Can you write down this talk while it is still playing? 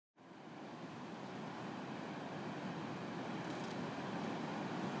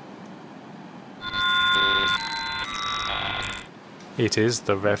It is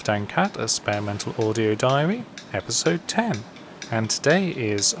the Rev Dan Cat Experimental Audio Diary, episode 10, and today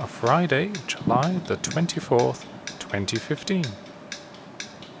is Friday, July the 24th, 2015.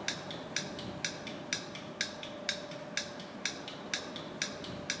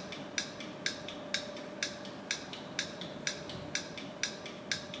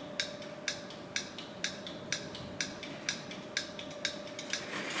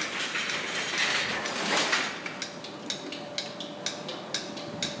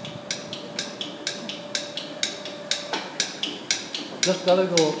 Just got to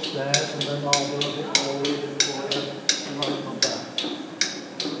go upstairs and then I'll do a bit more reading for you and I'll come back.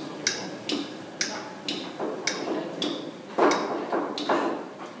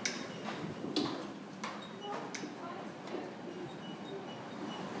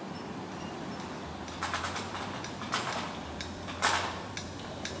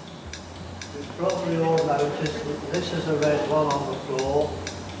 You've probably all noticed that this is a red one on the floor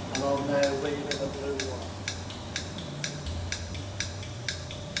and I'm now reading a blue one.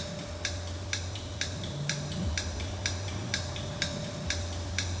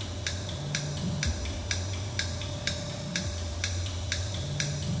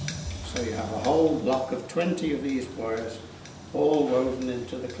 So you have a whole block of 20 of these wires all woven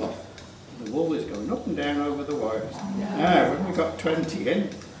into the cloth. The wool is going up and down over the wires. Now, when we've got 20 in,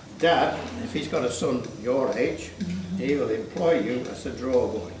 Dad, if he's got a son your age, he will employ you as a drawer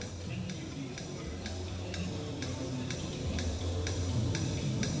boy.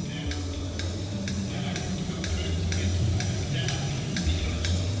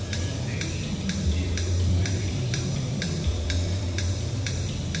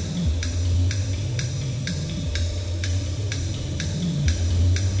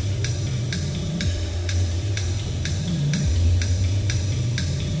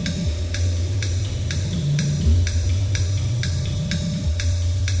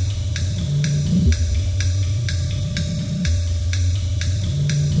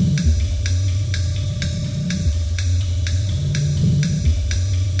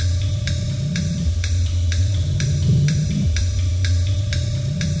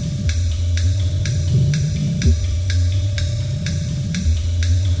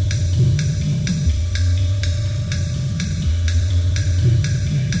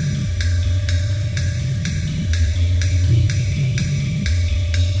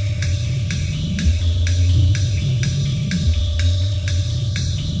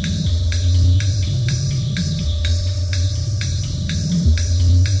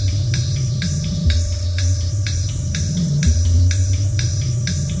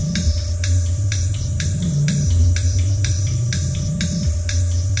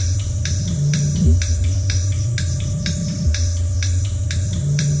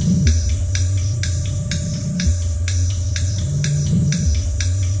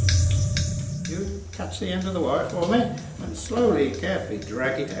 Catch the end of the wire for me and slowly, carefully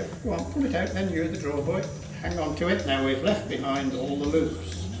drag it out. Go on, pull it out, then you're the drawer boy. Hang on to it. Now we've left behind all the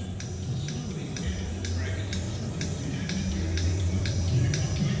loops.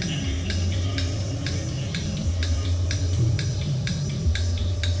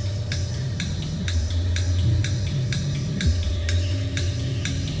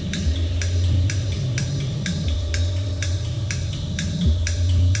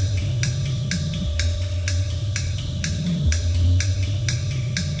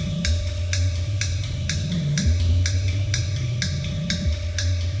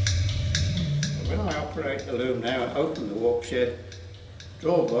 Operate the loom now and open the warp shed.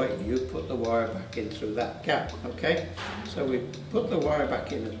 Drawer boy, you put the wire back in through that gap, okay? So we put the wire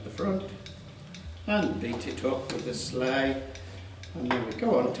back in at the front and beat it up with a sleigh, and then we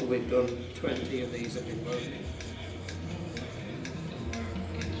go on till we've done 20 of these have been woven.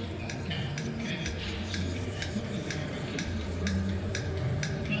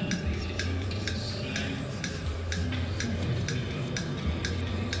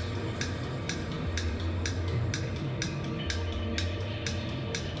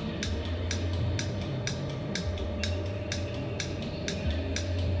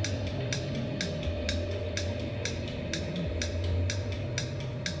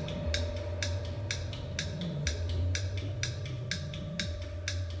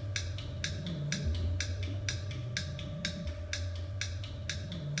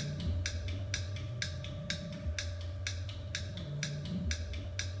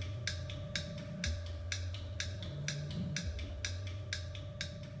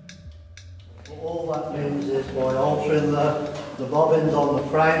 All that means is by altering the bobbins on the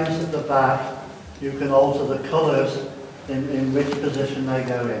frames at the back, you can alter the colours in which position they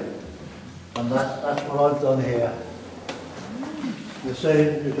go in. And that's what I've done here. You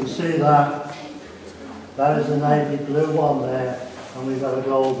can see that. That is the navy blue one there, and we've got a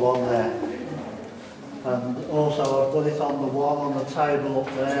gold one there. And also I've done it on the one on the table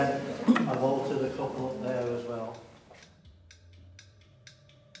up there. I've altered a couple up there as well.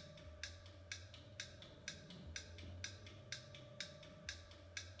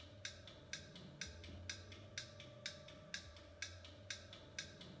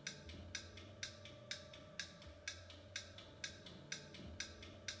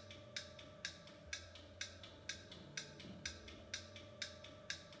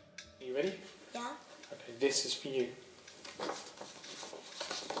 Are you ready? Yeah. Okay, this is for you.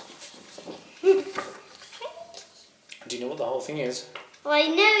 Do you know what the whole thing is? Well, I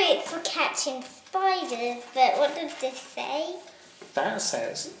know it's for catching spiders, but what does this say? That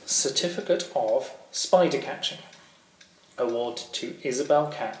says Certificate of Spider Catching. Award to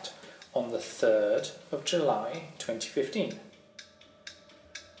Isobel Cat on the 3rd of July 2015.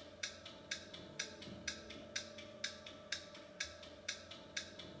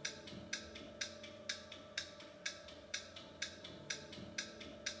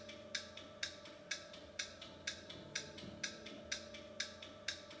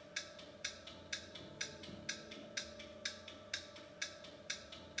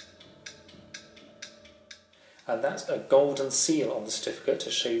 And that's a golden seal on the certificate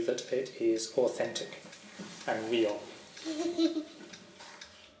to show that it is authentic and real.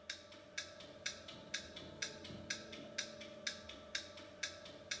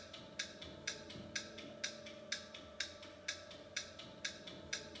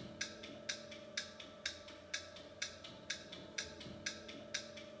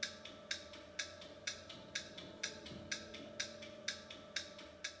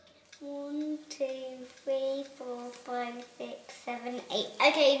 One, 2, 3, 4, 5, 6, 7, 8.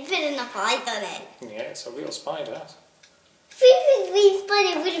 Okay, put enough eyes on it. Yeah, it's a real spider. Previously,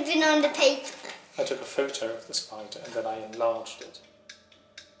 spider would have been on the paper. I took a photo of the spider and then I enlarged it.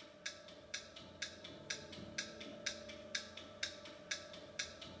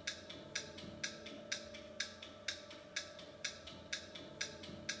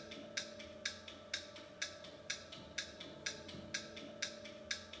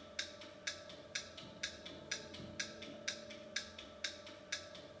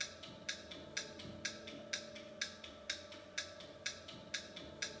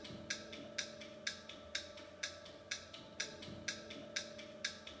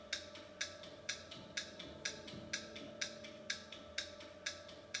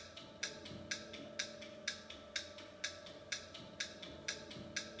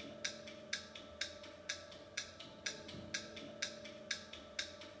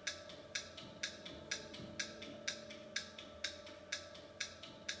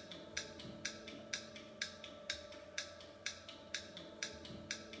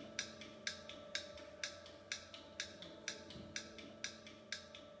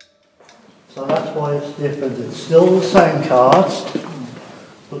 So that's why it's different. It's still the same cards,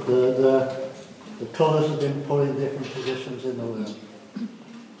 but the colours have been put in different positions in the loom.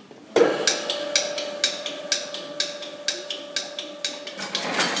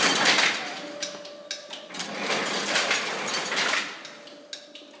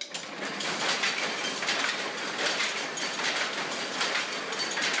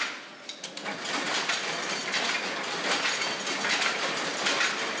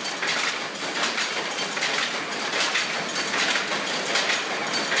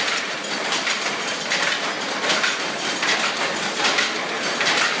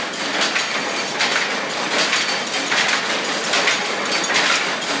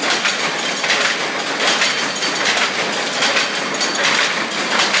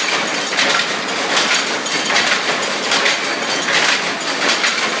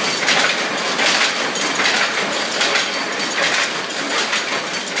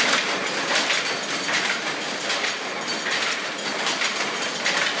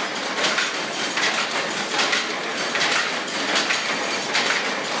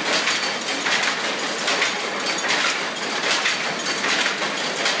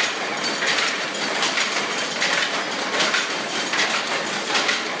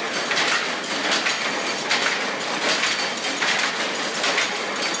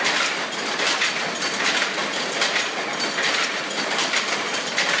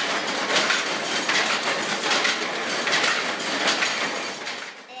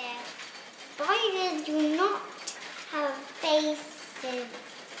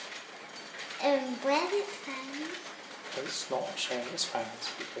 Where is it found? It's not showing its fangs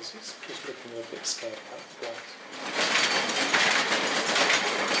because it's just looking a bit scared about the glass.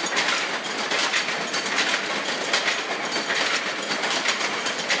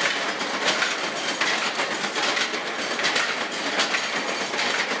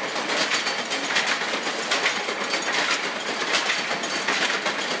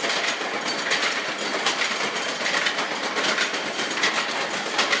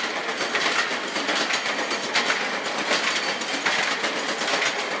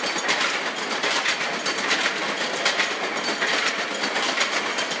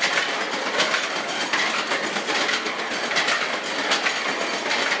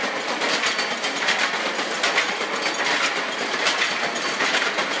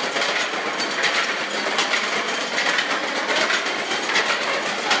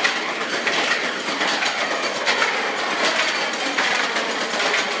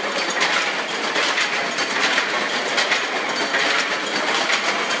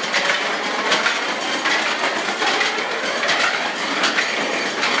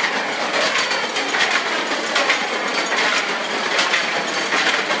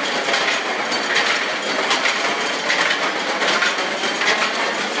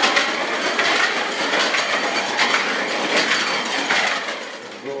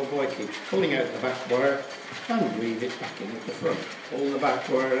 pulling out the back wire and weave it back in at the front. Pull the back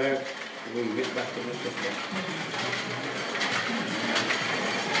wire out, weave it back in at the front.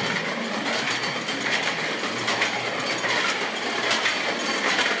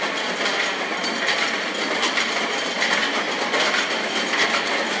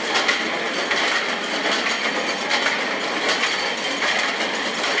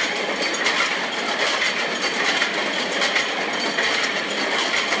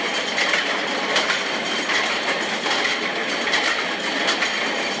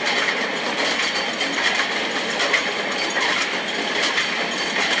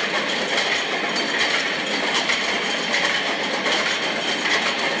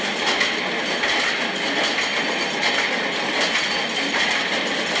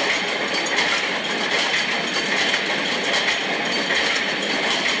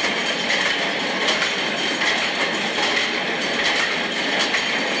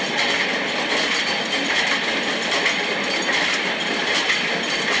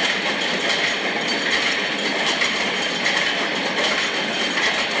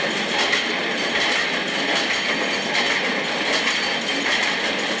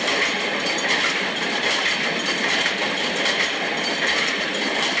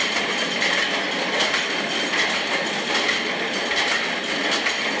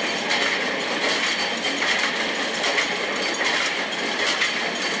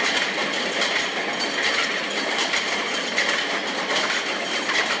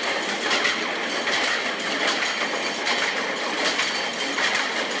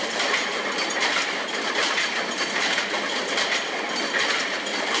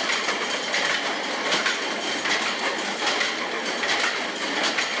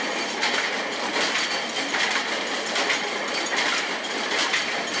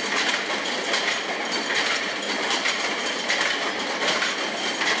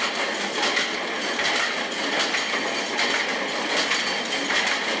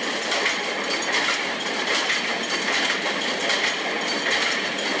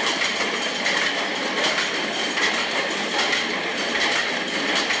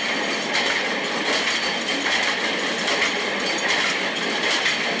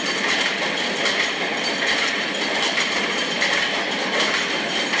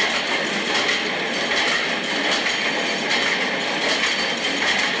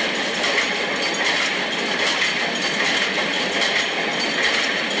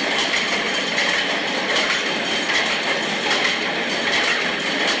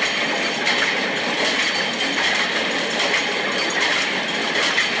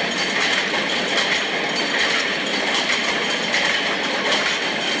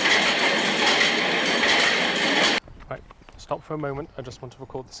 Stop for a moment, I just want to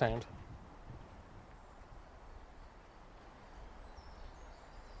record the sound.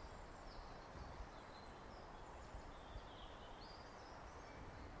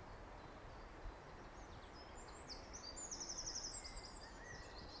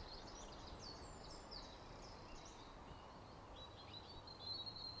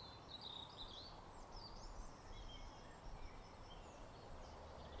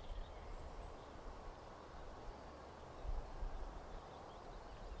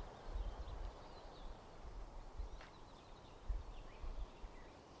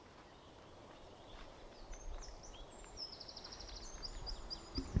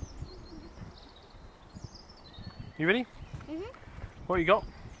 You ready? Mhm. What you got?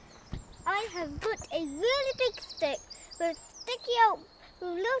 I have got a really big stick with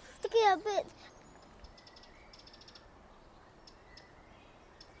little sticky out bits.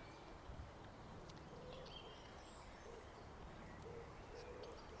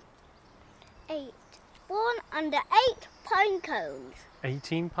 One under 8 pine cones.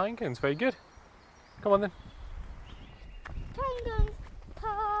 18 pine cones, very good. Come on then. Pine cones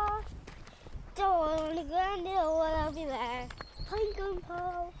pass. Don't on the ground, I'll be there. Pine cone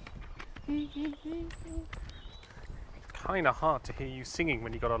pass. Kind of hard to hear you singing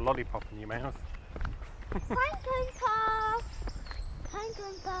when you got a lollipop in your mouth. Pine cone pass. Pine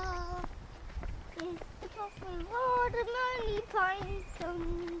cone pass. It's the path with watermelon pine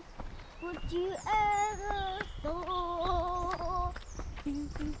cones. Would you ever saw?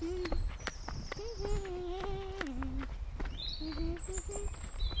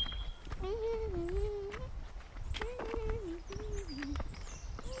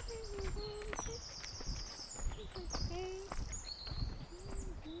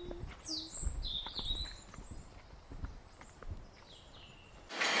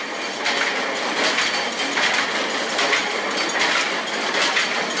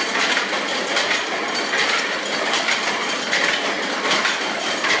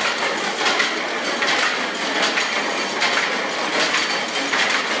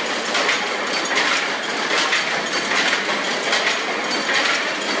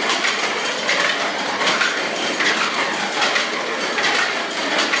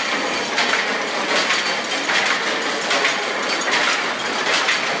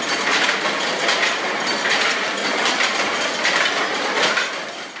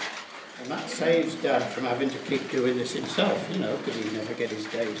 saves Dad from having to keep doing this himself, you know, because he'd never get his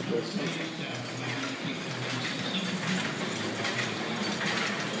day's work.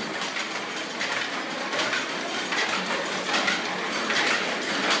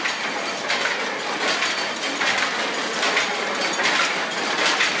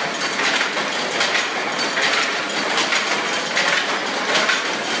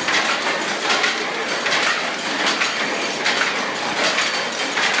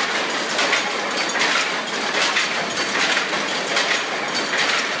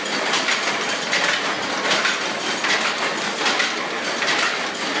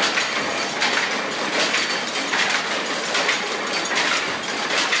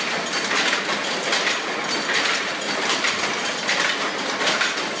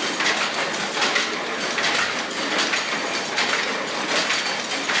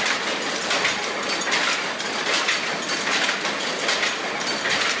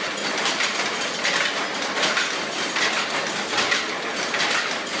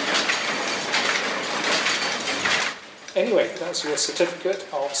 Anyway, that's your certificate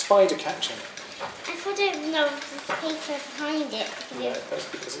of spider catching. If I don't know the paper behind it. Yeah, that's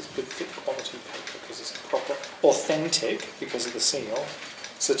because it's good thick quality paper, because it's a proper, authentic, because of the seal,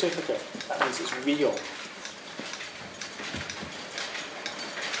 certificate. That means it's real.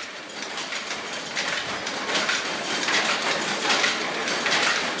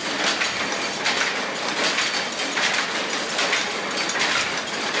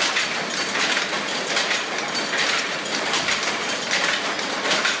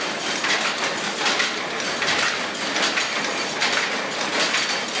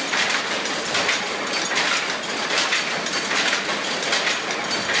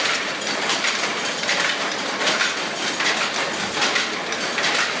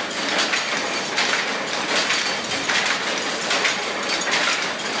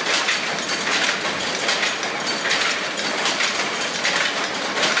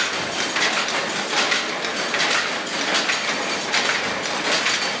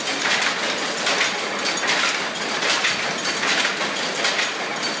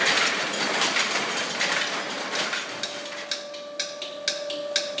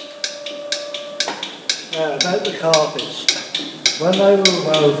 Now, about the carpets. When they were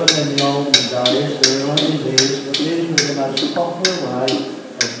woven in the olden days, they were only these, but these were the most popular way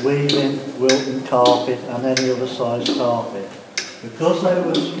of weaving Wilton carpet and any other size carpet. Because they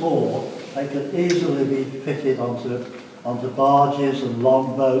were small, they could easily be fitted onto barges and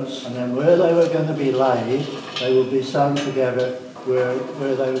longboats, and then where they were going to be laid, they would be sewn together where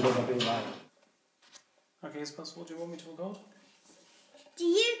they were going to be laid. Okay, Isobel, what do you want me to record? The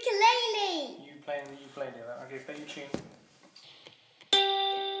ukulele! You playing the ukulele. Okay, play your tune.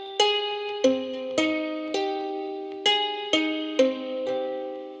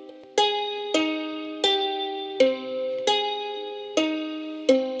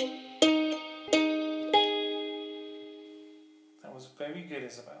 That was very good,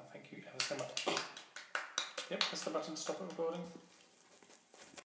 Isobel. Thank you ever so much. Yep, press the button to stop it recording.